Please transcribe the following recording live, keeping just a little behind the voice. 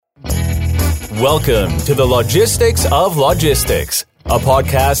Welcome to the Logistics of Logistics, a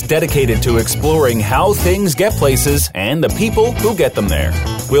podcast dedicated to exploring how things get places and the people who get them there.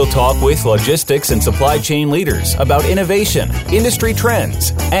 We'll talk with logistics and supply chain leaders about innovation, industry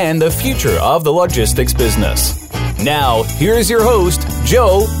trends, and the future of the logistics business. Now, here's your host,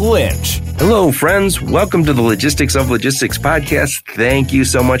 Joe Lynch. Hello, friends. Welcome to the Logistics of Logistics podcast. Thank you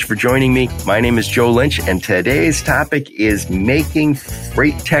so much for joining me. My name is Joe Lynch, and today's topic is making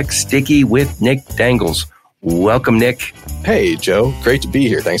FreightTech sticky with Nick Dangles. Welcome, Nick. Hey, Joe. Great to be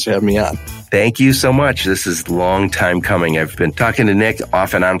here. Thanks for having me on. Thank you so much. This is a long time coming. I've been talking to Nick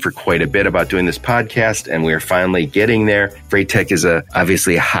off and on for quite a bit about doing this podcast, and we're finally getting there. FreightTech is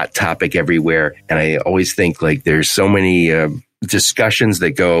obviously a hot topic everywhere, and I always think there's so many discussions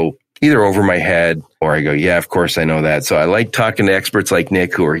that go either over my head or I go, yeah, of course I know that. So I like talking to experts like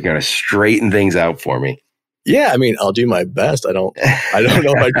Nick who are going to straighten things out for me. Yeah, I'll do my best. I don't know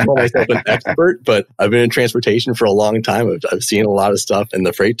if I'd call myself an expert, but I've been in transportation for a long time. I've seen a lot of stuff in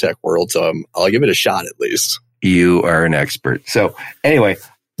the FreightTech world, so I'll give it a shot at least. You are an expert. So anyway,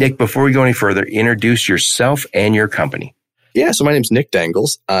 Nick, before we go any further, introduce yourself and your company. Yeah, so my name's Nick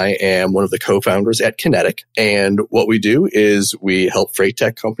Dangles. I am one of the co-founders at Kinetic, and what we do is we help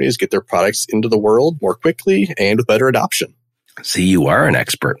FreightTech companies get their products into the world more quickly and with better adoption. See, you are an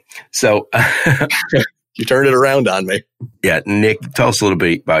expert. So you turned it around on me. Yeah, Nick, tell us a little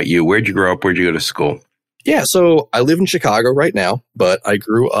bit about you. Where'd you grow up? Where'd you go to school? Yeah, so I live in Chicago right now, but I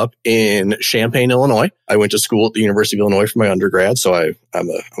grew up in Champaign, Illinois. I went to school at the University of Illinois for my undergrad, so I'm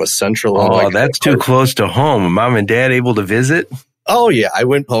a central Illinois. Oh, that's too close to home. Mom and dad able to visit? Oh, yeah. I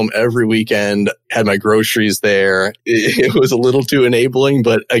went home every weekend, had my groceries there. It was a little too enabling,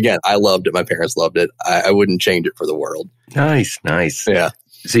 but again, I loved it. My parents loved it. I wouldn't change it for the world. Nice. Yeah.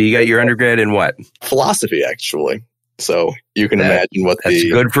 So you got your undergrad in what? Philosophy, actually. So you can imagine that's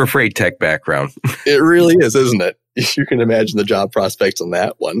good for FreightTech background. It really is, isn't it? You can imagine the job prospects on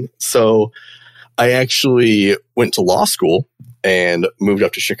that one. So I actually went to law school and moved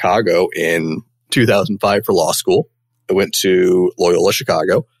up to Chicago in 2005 for law school. I went to Loyola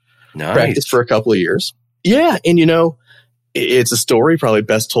Chicago, practiced for a couple of years. Yeah. And it's a story probably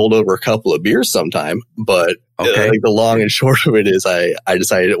best told over a couple of beers sometime, but the long and short of it is I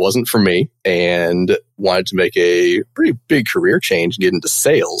decided it wasn't for me and wanted to make a pretty big career change, get into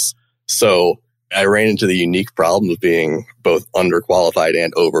sales. So I ran into the unique problem of being both underqualified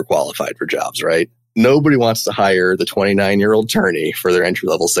and overqualified for jobs, right? Nobody wants to hire the 29-year-old attorney for their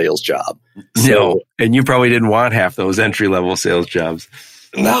entry-level sales job. No, and you probably didn't want half those entry-level sales jobs.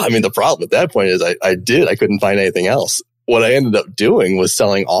 No, the problem at that point is I couldn't find anything else. What I ended up doing was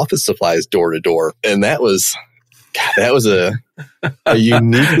selling office supplies door to door. And that was a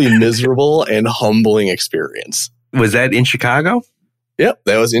uniquely miserable and humbling experience. Was that in Chicago? Yep,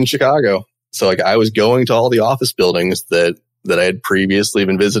 that was in Chicago. So I was going to all the office buildings that I had previously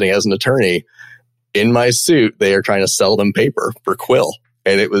been visiting as an attorney. In my suit, they are trying to sell them paper for Quill.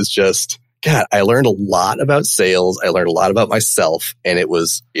 And it was just, God, I learned a lot about sales. I learned a lot about myself, and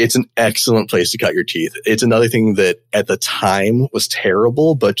it's an excellent place to cut your teeth. It's another thing that at the time was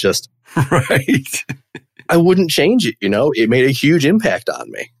terrible, but just right. I wouldn't change it. It made a huge impact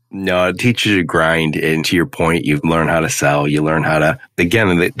on me. No, it teaches you to grind. And to your point, you learn how to sell. You learn how to,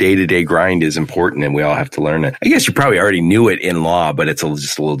 again, the day-to-day grind is important, and we all have to learn it. I guess you probably already knew it in law, but it's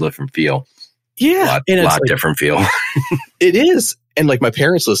just a little different feel. Yeah. A lot different feel. It is. And my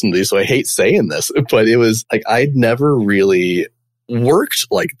parents listen to these, so I hate saying this, but it was I'd never really worked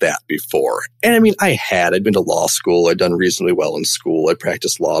like that before. And I'd been to law school. I'd done reasonably well in school. I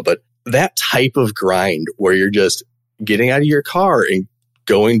practiced law, but that type of grind where you're just getting out of your car and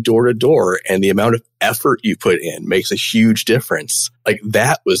going door to door and the amount of effort you put in makes a huge difference.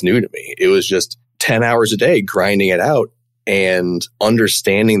 That was new to me. It was just 10 hours a day grinding it out. And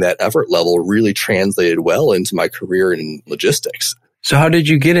understanding that effort level really translated well into my career in logistics. So how did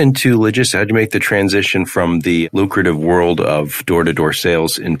you get into logistics? How did you make the transition from the lucrative world of door-to-door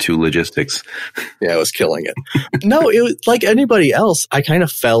sales into logistics? Yeah, I was killing it. No, it was like anybody else. I kind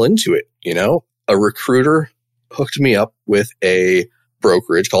of fell into it. A recruiter hooked me up with a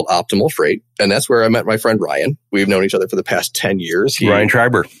brokerage called Optimal Freight. And that's where I met my friend Ryan. We've known each other for the past 10 years. Ryan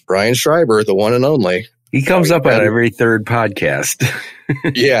Schreiber, the one and only. He comes up on every third podcast.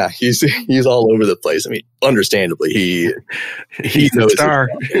 Yeah, he's all over the place. Understandably, he's a star.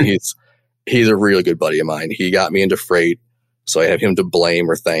 He's a really good buddy of mine. He got me into freight, so I have him to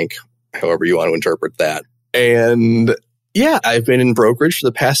blame or thank, however you want to interpret that. And yeah, I've been in brokerage for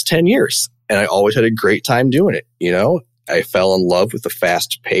the past 10 years, and I always had a great time doing it. I fell in love with the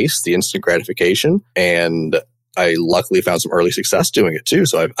fast pace, the instant gratification, and I luckily found some early success doing it too.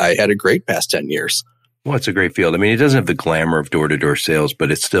 So I had a great past 10 years. Well, it's a great field. I mean, it doesn't have the glamour of door-to-door sales,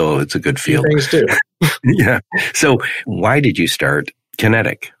 but it's a good field. Things do. Yeah. So why did you start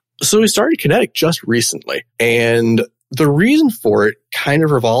Kinetic? So we started Kinetic just recently. And the reason for it kind of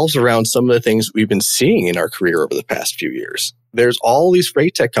revolves around some of the things we've been seeing in our career over the past few years. There's all these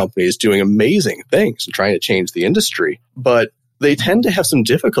freight tech companies doing amazing things and trying to change the industry, but they tend to have some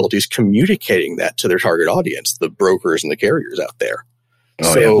difficulties communicating that to their target audience, the brokers and the carriers out there.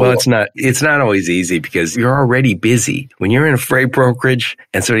 Oh, yeah. Well, it's not always easy because you're already busy. When you're in a freight brokerage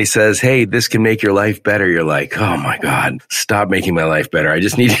and somebody says, hey, this can make your life better, you're like, oh my God, stop making my life better. I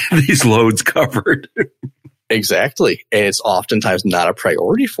just need these loads covered. Exactly. And it's oftentimes not a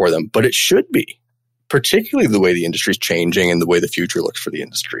priority for them, but it should be, particularly the way the industry is changing and the way the future looks for the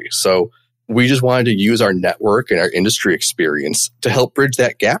industry. So we just wanted to use our network and our industry experience to help bridge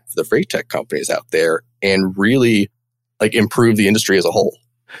that gap for the freight tech companies out there and really improve the industry as a whole.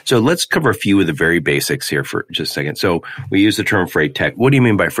 So let's cover a few of the very basics here for just a second. So we use the term freight tech. What do you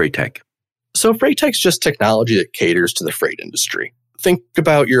mean by freight tech? So freight tech's just technology that caters to the freight industry. Think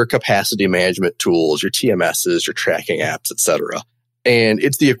about your capacity management tools, your TMSs, your tracking apps, etc. And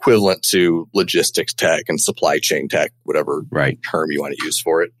it's the equivalent to logistics tech and supply chain tech, whatever term you want to use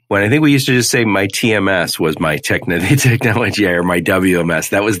for it. When I think we used to just say my TMS was my technology or my WMS.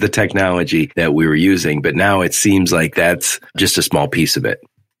 That was the technology that we were using. But now it seems like that's just a small piece of it.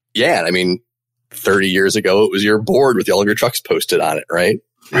 Yeah. I mean, 30 years ago, it was your board with all of your trucks posted on it, right?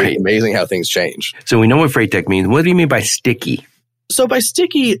 Right. It's amazing how things change. So we know what freight tech means. What do you mean by sticky? So by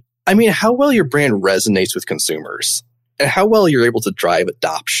sticky, I mean how well your brand resonates with consumers and how well you're able to drive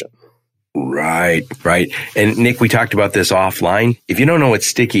adoption. Right. And Nick, we talked about this offline. If you don't know what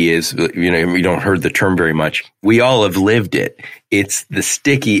sticky is, we don't heard the term very much. We all have lived it. It's the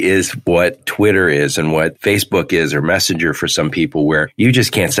sticky is what Twitter is and what Facebook is or Messenger for some people where you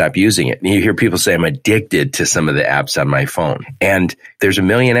just can't stop using it. And you hear people say, I'm addicted to some of the apps on my phone. And there's a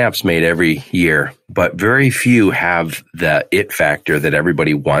million apps made every year, but very few have the it factor that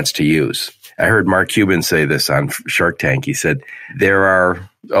everybody wants to use. I heard Mark Cuban say this on Shark Tank. He said, there are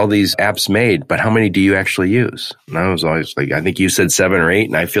all these apps made, but how many do you actually use? And I was always like, I think you said 7 or 8,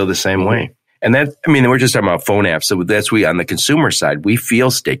 and I feel the same way. And we're just talking about phone apps. So on the consumer side, we feel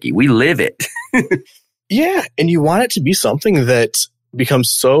sticky. We live it. Yeah. And you want it to be something that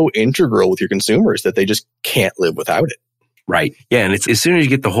becomes so integral with your consumers that they just can't live without it. Right. Yeah. And it's as soon as you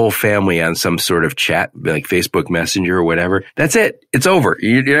get the whole family on some sort of chat, like Facebook Messenger or whatever, that's it. It's over.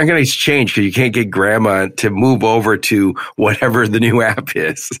 You're not going to change because you can't get grandma to move over to whatever the new app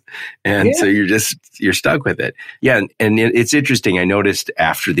is. And so you're stuck with it. Yeah. And it's interesting. I noticed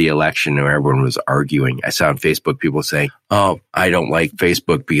after the election where everyone was arguing, I saw on Facebook people saying, oh, I don't like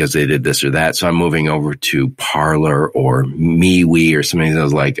Facebook because they did this or that. So I'm moving over to Parler or MeWe or something. I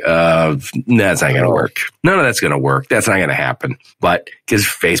was like, that's not going to work. None of that's going to work. That's not going to happen. But because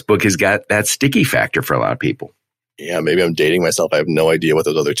Facebook has got that sticky factor for a lot of people. Yeah, maybe I'm dating myself. I have no idea what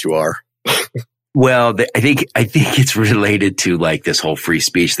those other two are. Well, I think it's related to like this whole free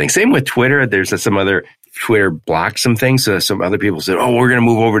speech thing. Same with Twitter. There's some other Twitter blocked some things. So some other people said, oh, we're going to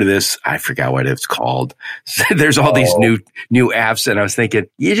move over to this. I forgot what it's called. So there's all these new apps. And I was thinking,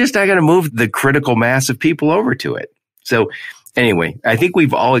 you're just not going to move the critical mass of people over to it. So anyway, I think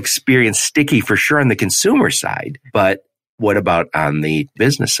we've all experienced sticky for sure on the consumer side, but what about on the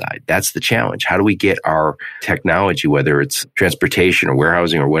business side? That's the challenge. How do we get our technology, whether it's transportation or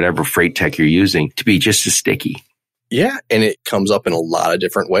warehousing or whatever freight tech you're using, to be just as sticky? Yeah, and it comes up in a lot of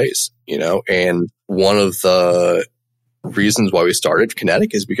different ways, and one of the reasons why we started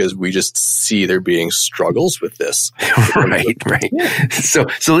Kinetic is because we just see there being struggles with this. Right. Yeah. So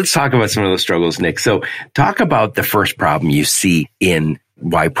let's talk about some of those struggles, Nick. So talk about the first problem you see in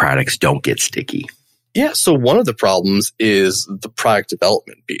why products don't get sticky. Yeah, so one of the problems is the product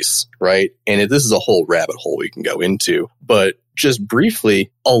development piece, right? And this is a whole rabbit hole we can go into. But just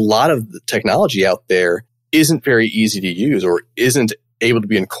briefly, a lot of the technology out there isn't very easy to use or isn't able to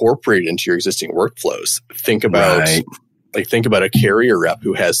be incorporated into your existing workflows. Think about a carrier rep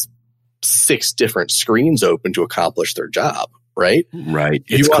who has 6 different screens open to accomplish their job, right? Right.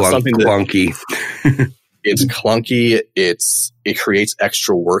 It's clunky. It's clunky. It creates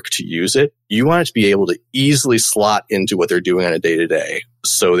extra work to use it. You want it to be able to easily slot into what they're doing on a day-to-day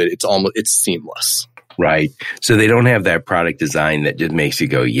so that it's seamless. Right. So they don't have that product design that just makes you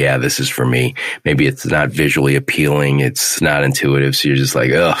go, yeah, this is for me. Maybe it's not visually appealing. It's not intuitive. So you're just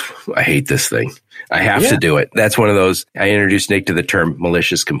like, ugh, I hate this thing. I have to do it. That's one of those. I introduced Nick to the term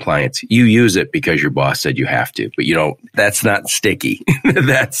malicious compliance. You use it because your boss said you have to, but you don't. That's not sticky.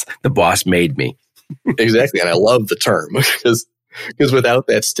 That's the boss made me. Exactly. And I love the term because without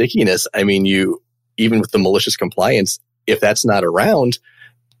that stickiness, I mean, even with the malicious compliance, if that's not around,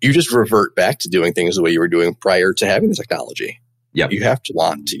 you just revert back to doing things the way you were doing prior to having the technology. Yep. You have to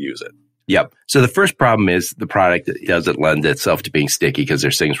want to use it. Yep. So the first problem is the product doesn't lend itself to being sticky because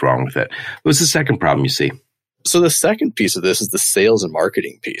there's things wrong with it. What's the second problem you see? So the second piece of this is the sales and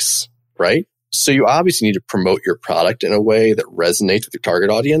marketing piece, right? So you obviously need to promote your product in a way that resonates with your target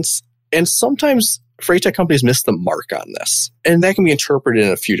audience. And sometimes FreightTech companies miss the mark on this. And that can be interpreted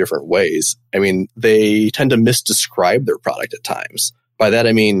in a few different ways. I mean, they tend to misdescribe their product at times. By that,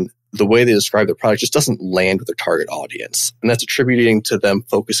 I mean, the way they describe their product just doesn't land with their target audience. And that's attributing to them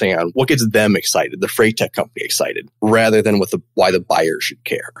focusing on what gets them excited, the FreightTech company excited, rather than why the buyer should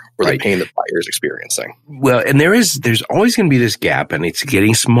care or the pain the buyer is experiencing. Well, and there's always going to be this gap, and it's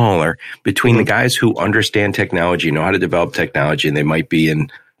getting smaller, between the guys who understand technology, know how to develop technology, and they might be in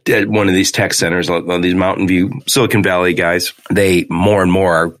one of these tech centers, these Mountain View, Silicon Valley guys. They more and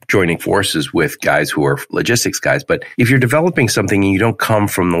more are joining forces with guys who are logistics guys. But if you're developing something and you don't come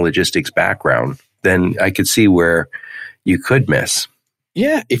from the logistics background, then I could see where you could miss.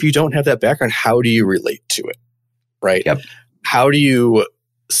 Yeah. If you don't have that background, how do you relate to it? Right? Yep. How do you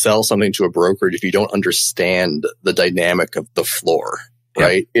sell something to a brokerage if you don't understand the dynamic of the floor?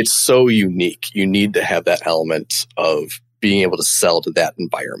 Right? Yep. It's so unique. You need to have that element of being able to sell to that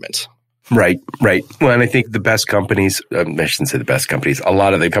environment. Right. Well, and I think the best companies, I shouldn't say the best companies, a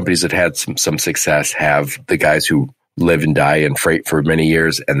lot of the companies that had some success have the guys who live and die in freight for many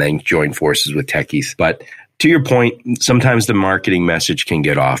years and then join forces with techies. But to your point, sometimes the marketing message can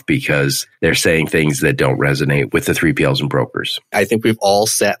get off because they're saying things that don't resonate with the 3PLs and brokers. I think we've all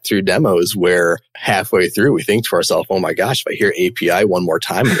sat through demos where halfway through we think to ourselves, oh my gosh, if I hear API one more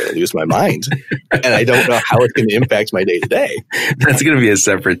time, I'm going to lose my mind. And I don't know how it's going to impact my day to day. That's going to be a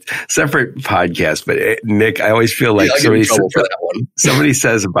separate podcast. But Nick, I always feel like somebody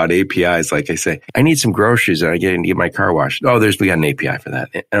says about APIs, like I say, I need some groceries and I need to get my car washed. Oh, we got an API for that.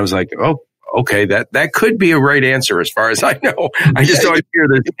 And I was like, oh, okay, that could be a right answer as far as I know. I just don't hear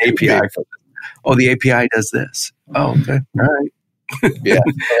there's an API for this. Oh, the API does this. Oh, okay. All right. Yeah.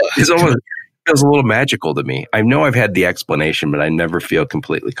 It feels a little magical to me. I know I've had the explanation, but I never feel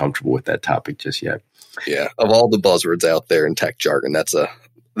completely comfortable with that topic just yet. Yeah. Of all the buzzwords out there in tech jargon, that's a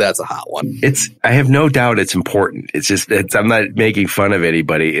hot one. I have no doubt it's important. It's just, I'm not making fun of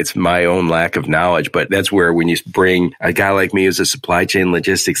anybody. It's my own lack of knowledge. But that's where when you bring a guy like me who's a supply chain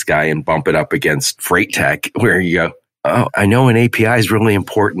logistics guy and bump it up against FreightTech, where you go, oh, I know an API is really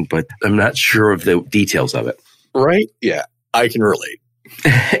important, but I'm not sure of the details of it. Right? Yeah, I can relate.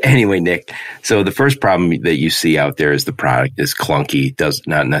 Anyway, Nick, so the first problem that you see out there is the product is clunky,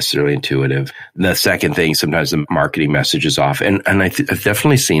 not necessarily intuitive. And the second thing, sometimes the marketing message is off. And I've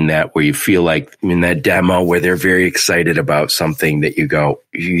definitely seen that where you feel like in that demo where they're very excited about something that you go,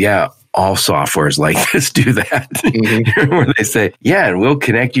 yeah, all softwares like this do that. Mm-hmm. Where they say, yeah, and we'll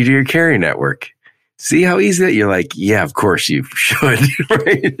connect you to your carrier network. See how easy that? You're like, yeah, of course you should.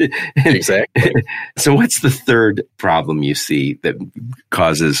 Right? Exactly. So what's the third problem you see that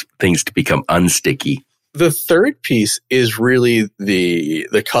causes things to become unsticky? The third piece is really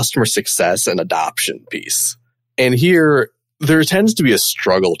the customer success and adoption piece. And here, there tends to be a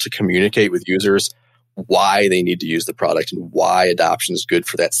struggle to communicate with users why they need to use the product and why adoption is good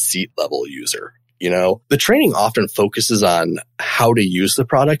for that seat level user. You know, the training often focuses on how to use the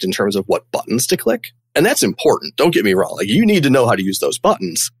product in terms of what buttons to click. And that's important. Don't get me wrong. Like, you need to know how to use those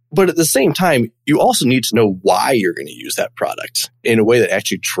buttons. But at the same time, you also need to know why you're going to use that product in a way that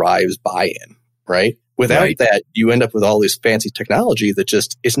actually drives buy-in, right? Without that, you end up with all this fancy technology that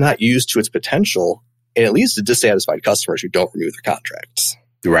just is not used to its potential, and it leads to dissatisfied customers who don't renew their contracts.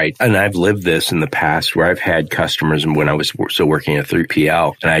 Right. And I've lived this in the past where I've had customers, and when I was still working at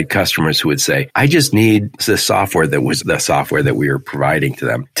 3PL, and I had customers who would say, I just need the software that was the software that we were providing to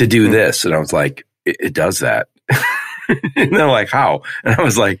them to do this. And I was like, it does that. And they're like, how? And I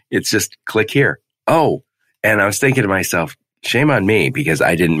was like, it's just click here. Oh. And I was thinking to myself, shame on me, because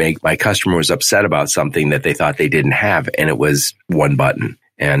I didn't my customer was upset about something that they thought they didn't have. And it was one button.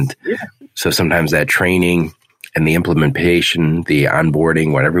 And so sometimes that training and the implementation, the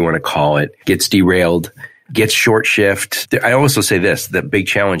onboarding, whatever you want to call it, gets derailed, gets short shift. I also say this, the big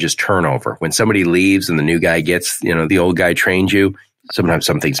challenge is turnover. When somebody leaves and the new guy gets, the old guy trained you, sometimes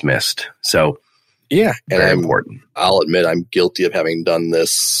something's missed. So yeah, and very important. I'll admit I'm guilty of having done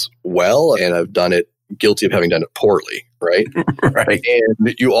this well, and I've guilty of having done it poorly, right? Right.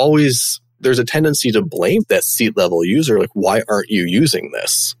 And there's a tendency to blame that seat level user, like, why aren't you using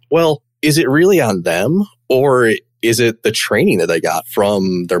this? Well, is it really on them? Or Is it the training that they got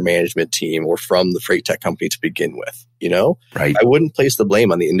from their management team or from the FreightTech company to begin with? Right. I wouldn't place the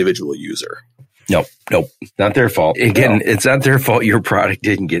blame on the individual user. Nope. Not their fault. Again, It's not their fault your product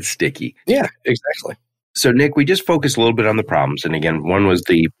didn't get sticky. Yeah, exactly. So, Nick, we just focused a little bit on the problems. And again, one was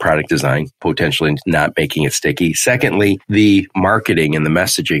the product design, potentially not making it sticky. Secondly, the marketing and the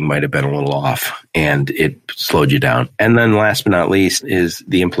messaging might have been a little off and it slowed you down. And then last but not least is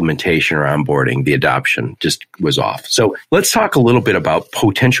the implementation or onboarding, the adoption just was off. So let's talk a little bit about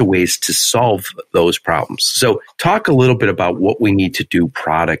potential ways to solve those problems. So talk a little bit about what we need to do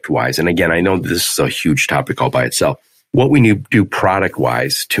product-wise. And again, I know this is a huge topic all by itself. What we need to do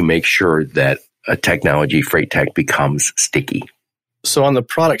product-wise to make sure that a technology, FreightTech, becomes sticky. So on the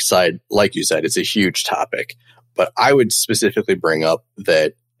product side, like you said, it's a huge topic, but I would specifically bring up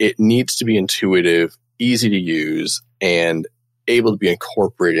that it needs to be intuitive, easy to use, and able to be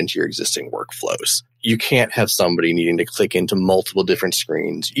incorporated into your existing workflows. You can't have somebody needing to click into multiple different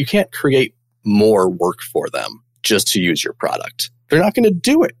screens. You can't create more work for them just to use your product. They're not going to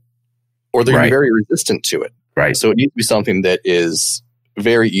do it, or they're going to be very resistant to it. Right. So it needs to be something that is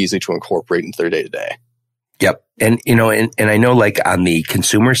very easy to incorporate into their day-to-day. Yep. And, and I know like on the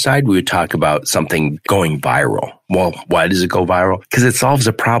consumer side, we would talk about something going viral. Well, why does it go viral? Because it solves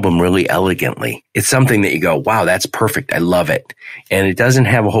a problem really elegantly. It's something that you go, wow, that's perfect. I love it. And it doesn't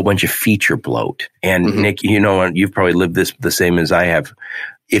have a whole bunch of feature bloat. And Nick, you've probably lived this the same as I have.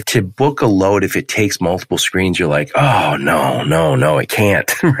 If to book a load, if it takes multiple screens, you're like, oh, no, it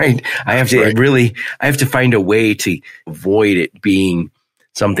can't, right? I have to find a way to avoid it being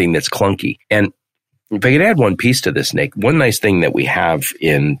something that's clunky. And if I could add one piece to this, Nick, one nice thing that we have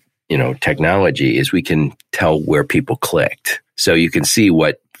in, technology is we can tell where people clicked. So you can see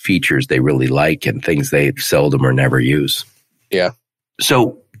what features they really like and things they seldom or never use. Yeah.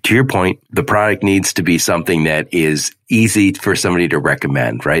 So to your point, the product needs to be something that is easy for somebody to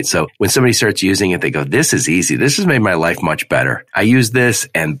recommend, right? So when somebody starts using it, they go, this is easy. This has made my life much better. I use this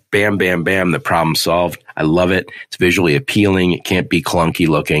and bam, bam, bam, the problem solved. I love it. It's visually appealing. It can't be clunky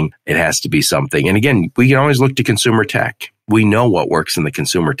looking. It has to be something. And again, we can always look to consumer tech. We know what works in the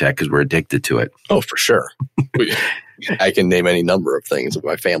consumer tech because we're addicted to it. Oh, for sure. I can name any number of things that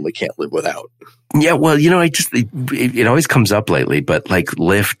my family can't live without. Yeah, well, it always comes up lately, but like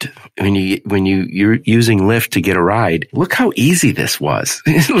Lyft, when you're using Lyft to get a ride, look how easy this was.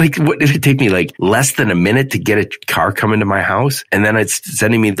 Like, what did it take me like less than a minute to get a car come into my house? And then it's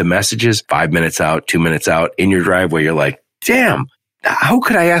sending me the messages 5 minutes out, 2 minutes out in your driveway. You're like, damn, how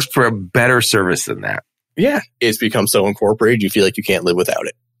could I ask for a better service than that? Yeah, it's become so incorporated, you feel like you can't live without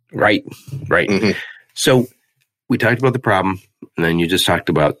it. Right. Mm-hmm. So we talked about the problem, and then you just talked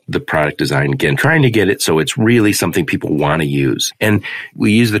about the product design again, trying to get it so it's really something people want to use. And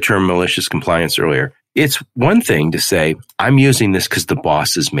we used the term malicious compliance earlier. It's one thing to say, I'm using this because the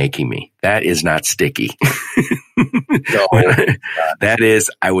boss is making me. That is not sticky. No, that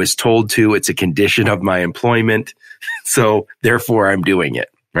is, I was told to, it's a condition of my employment. So therefore I'm doing it.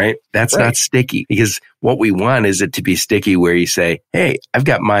 Right? That's not sticky, because what we want is it to be sticky where you say, hey, I've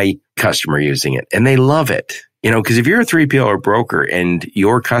got my customer using it and they love it. Because if you're a 3PL or broker and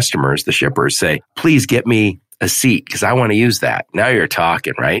your customers, the shippers, say, please get me a seat because I want to use that. Now you're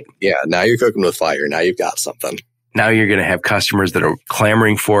talking, right? Yeah. Now you're cooking with fire. Now you've got something. Now you're going to have customers that are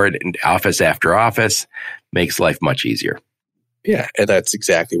clamoring for it in office after office. Makes life much easier. Yeah. And that's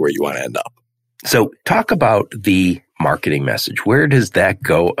exactly where you want to end up. So talk about the marketing message. Where does that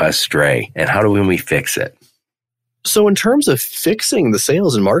go astray and how do we fix it? So in terms of fixing the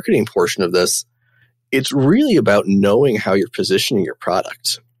sales and marketing portion of this, it's really about knowing how you're positioning your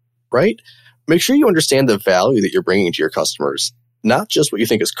product, right? Make sure you understand the value that you're bringing to your customers, not just what you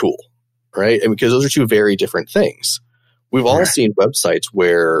think is cool, right? And because those are two very different things. We've all seen websites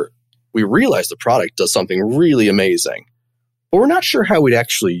where we realize the product does something really amazing, but we're not sure how we'd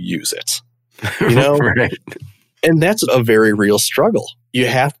actually use it. Right. And that's a very real struggle. You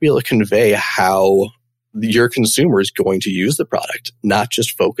have to be able to convey how your consumer is going to use the product, not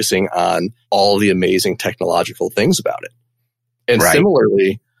just focusing on all the amazing technological things about it. And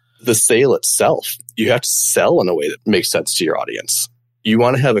similarly, the sale itself, you have to sell in a way that makes sense to your audience. You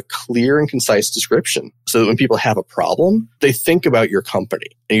want to have a clear and concise description so that when people have a problem, they think about your company.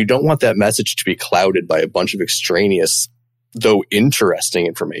 And you don't want that message to be clouded by a bunch of extraneous, though interesting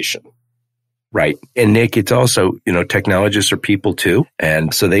information. Right. And Nick, it's also, technologists are people too.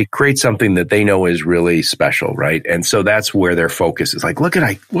 And so they create something that they know is really special, right? And so that's where their focus is like, look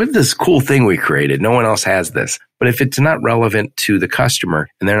at this cool thing we created. No one else has this. But if it's not relevant to the customer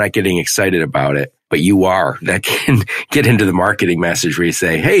and they're not getting excited about it, but you are, that can get into the marketing message where you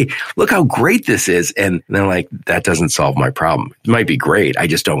say, hey, look how great this is. And they're like, that doesn't solve my problem. It might be great. I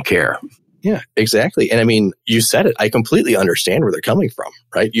just don't care. Yeah, exactly. And I mean, you said it. I completely understand where they're coming from,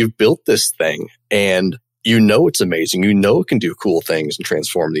 right? You've built this thing and it's amazing. It can do cool things and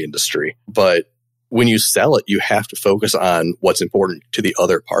transform the industry. But when you sell it, you have to focus on what's important to the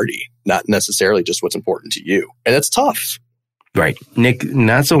other party, not necessarily just what's important to you. And it's tough. Right. Nick,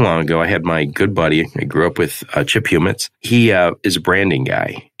 not so long ago, I had my good buddy, I grew up with Chip Humitz. He is a branding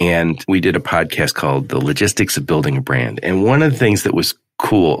guy, and we did a podcast called The Logistics of Building a Brand. And one of the things that was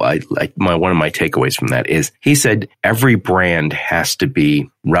cool, one of my takeaways from that is he said every brand has to be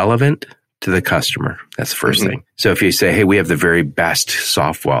relevant to the customer. That's the first thing. So if you say, hey, we have the very best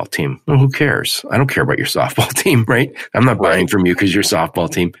softball team, well, who cares? I don't care about your softball team, right? I'm not buying from you because your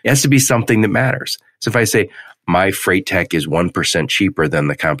softball team. It has to be something that matters. So if I say, my FreightTech is 1% cheaper than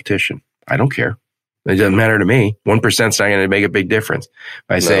the competition, I don't care. It doesn't matter to me. 1% is not going to make a big difference. If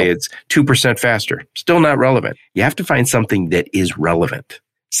I say it's 2% faster, still not relevant. You have to find something that is relevant.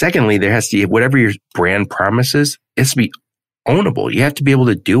 Secondly, there has to be, whatever your brand promises, it has to be ownable. You have to be able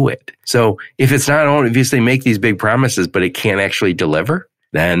to do it. So if it's not owned, if they make these big promises, but it can't actually deliver,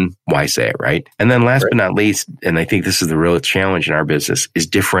 then why say it, right? And then last but not least, and I think this is the real challenge in our business, is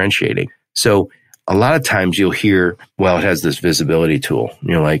differentiating. So a lot of times you'll hear, well, it has this visibility tool. And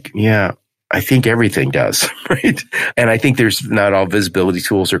you're like, yeah, I think everything does, right? And I think there's not all visibility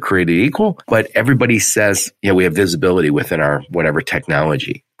tools are created equal, but everybody says, we have visibility within our whatever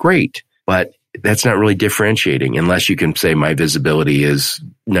technology. Great. But that's not really differentiating unless you can say my visibility is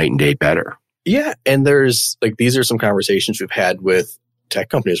night and day better. Yeah. And these are some conversations we've had with tech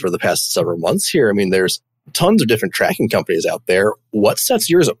companies for the past several months here. I mean, there's tons of different tracking companies out there. What sets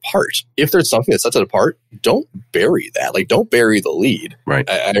yours apart? If there's something that sets it apart, don't bury that. Don't bury the lead. Right.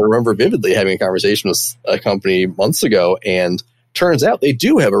 I remember vividly having a conversation with a company months ago, and turns out they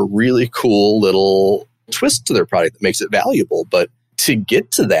do have a really cool little twist to their product that makes it valuable. But to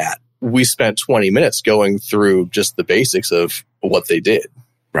get to that, we spent 20 minutes going through just the basics of what they did.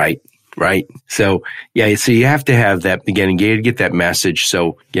 Right. Right. So, so you have to have that, again, you got to get that message.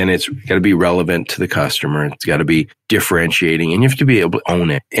 So again, it's got to be relevant to the customer. It's got to be differentiating, and you have to be able to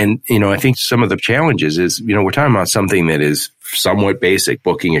own it. And, I think some of the challenges is, we're talking about something that is somewhat basic,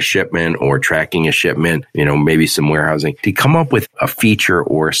 booking a shipment or tracking a shipment, maybe some warehousing. To come up with a feature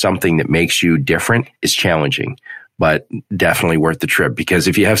or something that makes you different is challenging, but definitely worth the trip, because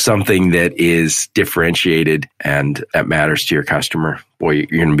if you have something that is differentiated and that matters to your customer, boy, you're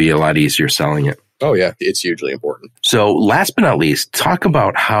going to be a lot easier selling it. Oh, yeah. It's hugely important. So last but not least, talk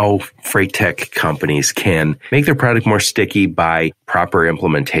about how FreightTech companies can make their product more sticky by proper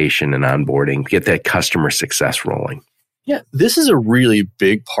implementation and onboarding, get that customer success rolling. Yeah, this is a really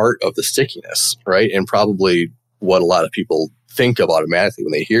big part of the stickiness, right? And probably what a lot of people think of automatically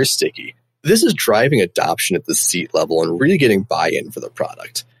when they hear sticky. This is driving adoption at the seat level and really getting buy-in for the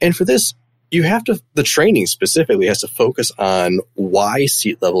product. And for this, the training specifically has to focus on why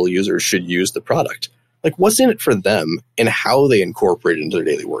seat level users should use the product. What's in it for them and how they incorporate it into their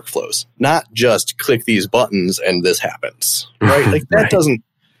daily workflows. Not just click these buttons and this happens, right?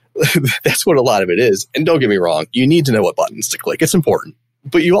 That's what a lot of it is. And don't get me wrong, you need to know what buttons to click. It's important.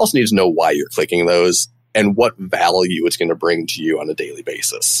 But you also need to know why you're clicking those and what value it's going to bring to you on a daily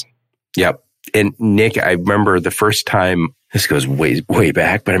basis. Yep. And Nick, I remember the first time, this goes way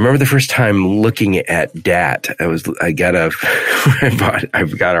back, but I remember the first time looking at DAT. I've got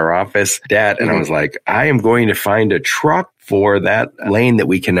our office DAT, and I was like, I am going to find a truck for that lane that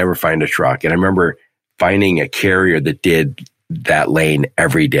we can never find a truck. And I remember finding a carrier that did that lane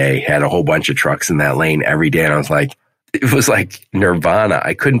every day, had a whole bunch of trucks in that lane every day. And I was like, it was like nirvana.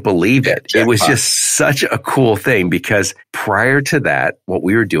 I couldn't believe it. It was just such a cool thing, because prior to that, what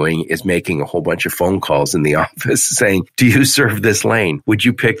we were doing is making a whole bunch of phone calls in the office saying, do you serve this lane? Would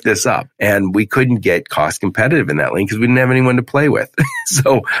you pick this up? And we couldn't get cost competitive in that lane because we didn't have anyone to play with.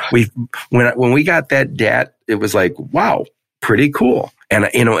 So when we got that DAT, it was like, wow, pretty cool.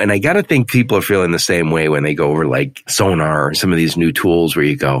 And, and I got to think people are feeling the same way when they go over like Sonar or some of these new tools where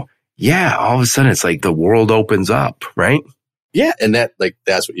you go, yeah, all of a sudden it's like the world opens up, right? Yeah, and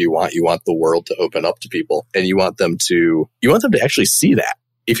that's what you want. You want the world to open up to people, and you want them to actually see that.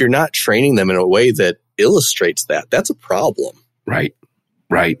 If you're not training them in a way that illustrates that, that's a problem. Right.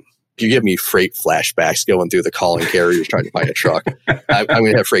 You give me freight flashbacks going through the calling carriers trying to find a truck. I'm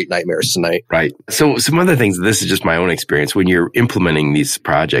going to have freight nightmares tonight. Right. So some other things, this is just my own experience. When you're implementing these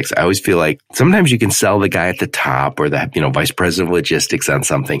projects, I always feel like sometimes you can sell the guy at the top or the vice president of logistics on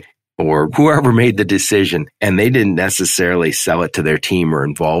something, or whoever made the decision, and they didn't necessarily sell it to their team or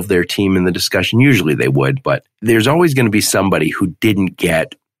involve their team in the discussion. Usually they would, but there's always going to be somebody who didn't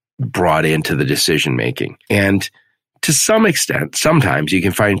get brought into the decision making. And to some extent, sometimes you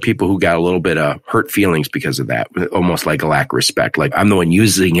can find people who got a little bit of hurt feelings because of that, almost like a lack of respect. Like, I'm the one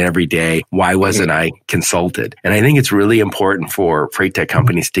using it every day. Why wasn't I consulted? And I think it's really important for FreightTech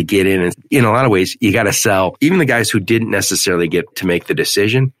companies to get in. And in a lot of ways, you got to sell even the guys who didn't necessarily get to make the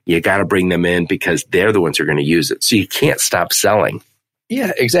decision. You got to bring them in because they're the ones who are going to use it. So you can't stop selling.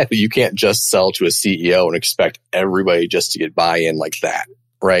 Yeah, exactly. You can't just sell to a CEO and expect everybody just to get buy-in like that,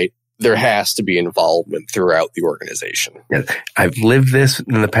 right? There has to be involvement throughout the organization. Yeah. I've lived this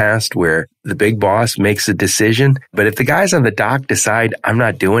in the past where the big boss makes a decision, but if the guys on the dock decide I'm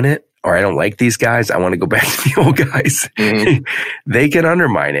not doing it, or I don't like these guys, I want to go back to the old guys, they can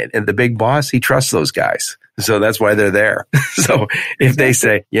undermine it. And the big boss, he trusts those guys. So that's why they're there. So if they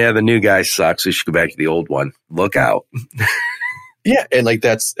say, yeah, the new guy sucks, we should go back to the old one, look out. Yeah. And like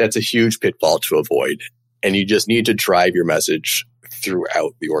that's a huge pitfall to avoid. And you just need to drive your message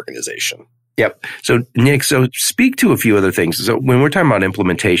throughout the organization. Yep. So Nick, speak to a few other things. So when we're talking about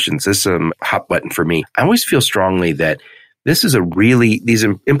implementations, this is a hot button for me. I always feel strongly that these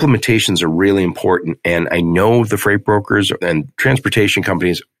implementations are really important. And I know the freight brokers and transportation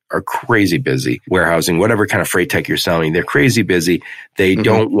companies are crazy busy. Warehousing, whatever kind of freight tech you're selling, they're crazy busy. They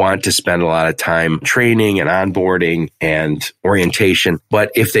don't want to spend a lot of time training and onboarding and orientation.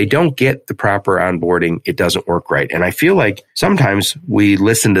 But if they don't get the proper onboarding, it doesn't work right. And I feel like sometimes we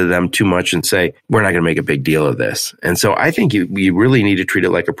listen to them too much and say, we're not going to make a big deal of this. And so I think you really need to treat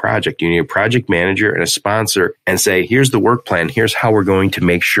it like a project. You need a project manager and a sponsor and say, here's the work plan. Here's how we're going to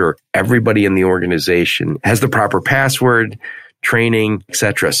make sure everybody in the organization has the proper password, training,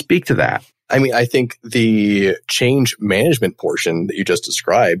 etc. Speak to that. I mean, I think the change management portion that you just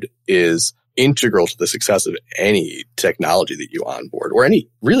described is integral to the success of any technology that you onboard or any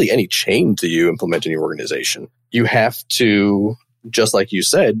change that you implement in your organization. You have to, just like you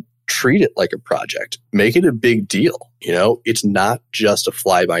said, treat it like a project. Make it a big deal. It's not just a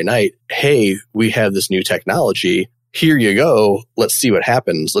fly by night. Hey, we have this new technology. Here you go. Let's see what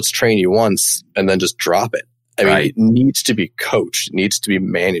happens. Let's train you once and then just drop it. I mean, it needs to be coached, it needs to be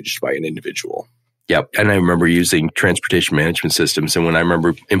managed by an individual. Yep. And I remember using transportation management systems. And when I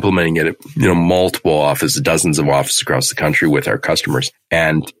remember implementing it at, multiple offices, dozens of offices across the country with our customers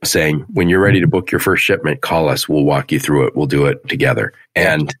and saying, when you're ready to book your first shipment, call us. We'll walk you through it. We'll do it together.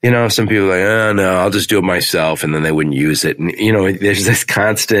 And, some people are like, oh, no, I'll just do it myself. And then they wouldn't use it. And, there's this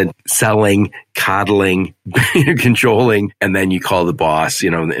constant selling, coddling, controlling, and then you call the boss,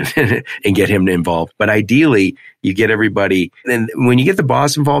 and get him involved. But ideally, you get everybody. And when you get the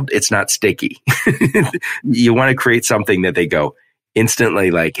boss involved, it's not sticky. You want to create something that they go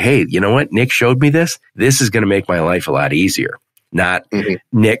instantly like, hey, you know what? Nick showed me this. This is going to make my life a lot easier. Not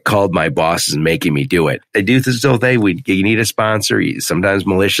Nick called my boss and making me do it. I do this all day. You need a sponsor. Sometimes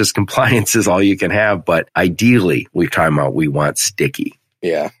malicious compliance is all you can have. But ideally, we want sticky.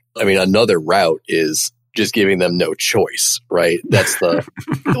 Yeah. I mean, another route is just giving them no choice, right? That's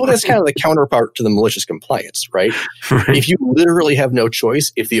that's kind of the counterpart to the malicious compliance, right? If you literally have no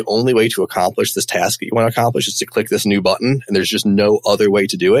choice, if the only way to accomplish this task that you want to accomplish is to click this new button and there's just no other way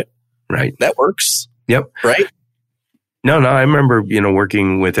to do it, right? That works. Yep. Right? No, I remember,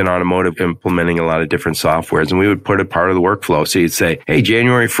 working within automotive, implementing a lot of different softwares, and we would put a part of the workflow. So you'd say, hey,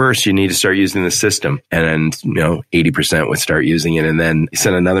 January 1st, you need to start using the system. And then, 80% would start using it. And then you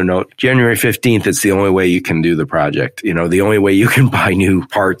send another note, January 15th, it's the only way you can do the project. The only way you can buy new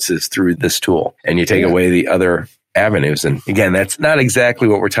parts is through this tool. And you take away the other avenues. And again, that's not exactly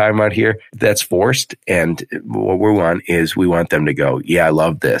what we're talking about here. That's forced. And what we want them to go, yeah, I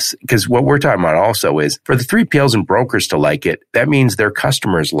love this. Because what we're talking about also is for the 3PLs and brokers to like it, that means their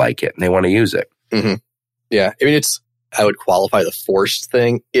customers like it and they want to use it. Mm-hmm. Yeah. I mean, I would qualify the forced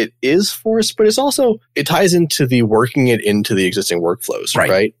thing. It is forced, but it ties into the working it into the existing workflows,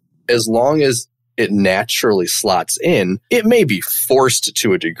 right? As long as it naturally slots in, it may be forced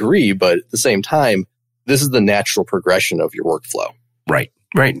to a degree, but at the same time, this is the natural progression of your workflow. Right.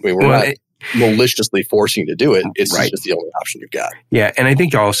 I mean, we're not maliciously forcing you to do it. It's just the only option you've got. Yeah. And I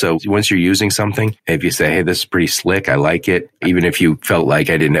think also once you're using something, if you say, hey, this is pretty slick, I like it. Even if you felt like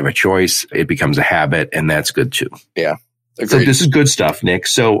I didn't have a choice, it becomes a habit and that's good too. Yeah. Agreed. So this is good stuff, Nick.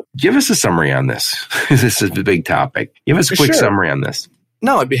 So give us a summary on this. This is a big topic. Give us a quick summary on this.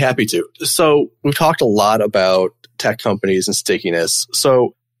 No, I'd be happy to. So we've talked a lot about tech companies and stickiness.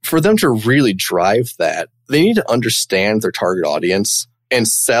 So for them to really drive that, they need to understand their target audience and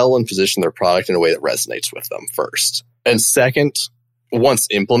sell and position their product in a way that resonates with them first. And second, once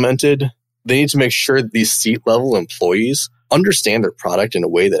implemented, they need to make sure that these seat-level employees understand their product in a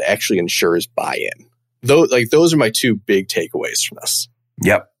way that actually ensures buy-in. Those are my two big takeaways from this.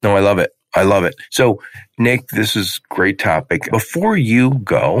 Yep. No, I love it. I love it. So, Nick, this is a great topic. Before you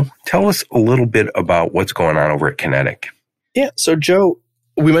go, tell us a little bit about what's going on over at Kinetic. Yeah. So, Joe,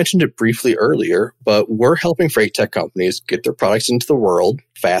 we mentioned it briefly earlier, but we're helping FreightTech companies get their products into the world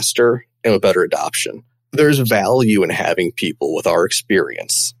faster and with better adoption. There's value in having people with our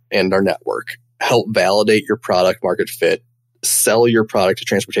experience and our network help validate your product market fit, sell your product to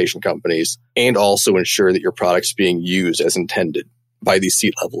transportation companies, and also ensure that your product's being used as intended by these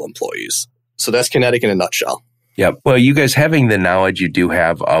seat-level employees. So that's Kinetic in a nutshell. Yeah. Well, you guys having the knowledge you do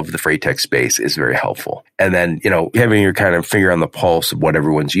have of the FreightTech space is very helpful. And then, having your kind of finger on the pulse of what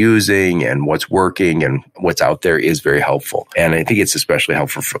everyone's using and what's working and what's out there is very helpful. And I think it's especially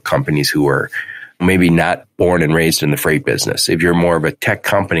helpful for companies who are maybe not born and raised in the freight business. If you're more of a tech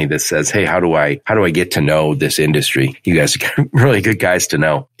company that says, hey, how do I get to know this industry? You guys are really good guys to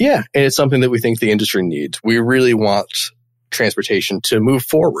know. Yeah. And it's something that we think the industry needs. We really want transportation to move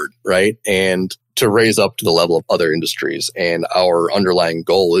forward, right? And to raise up to the level of other industries. And our underlying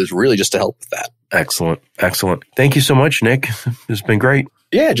goal is really just to help with that. Excellent. Excellent. Thank you so much, Nick. It's been great.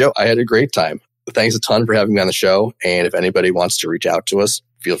 Yeah, Joe, I had a great time. Thanks a ton for having me on the show. And if anybody wants to reach out to us,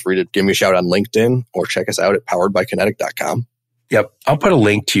 feel free to give me a shout on LinkedIn or check us out at poweredbykinetic.com. Yep. I'll put a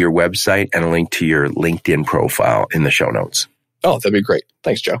link to your website and a link to your LinkedIn profile in the show notes. Oh, that'd be great.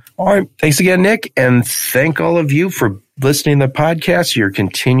 Thanks, Joe. All right. Thanks again, Nick. And thank all of you for listening to the podcast. Your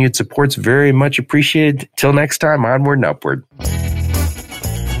continued support's very much appreciated. Till next time, onward and upward.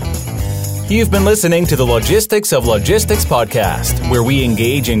 You've been listening to the Logistics of Logistics podcast, where we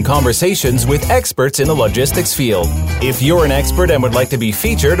engage in conversations with experts in the logistics field. If you're an expert and would like to be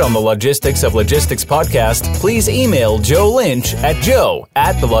featured on the Logistics of Logistics podcast, please email Joe Lynch at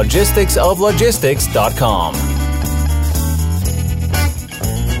joe@thelogisticsoflogistics.com.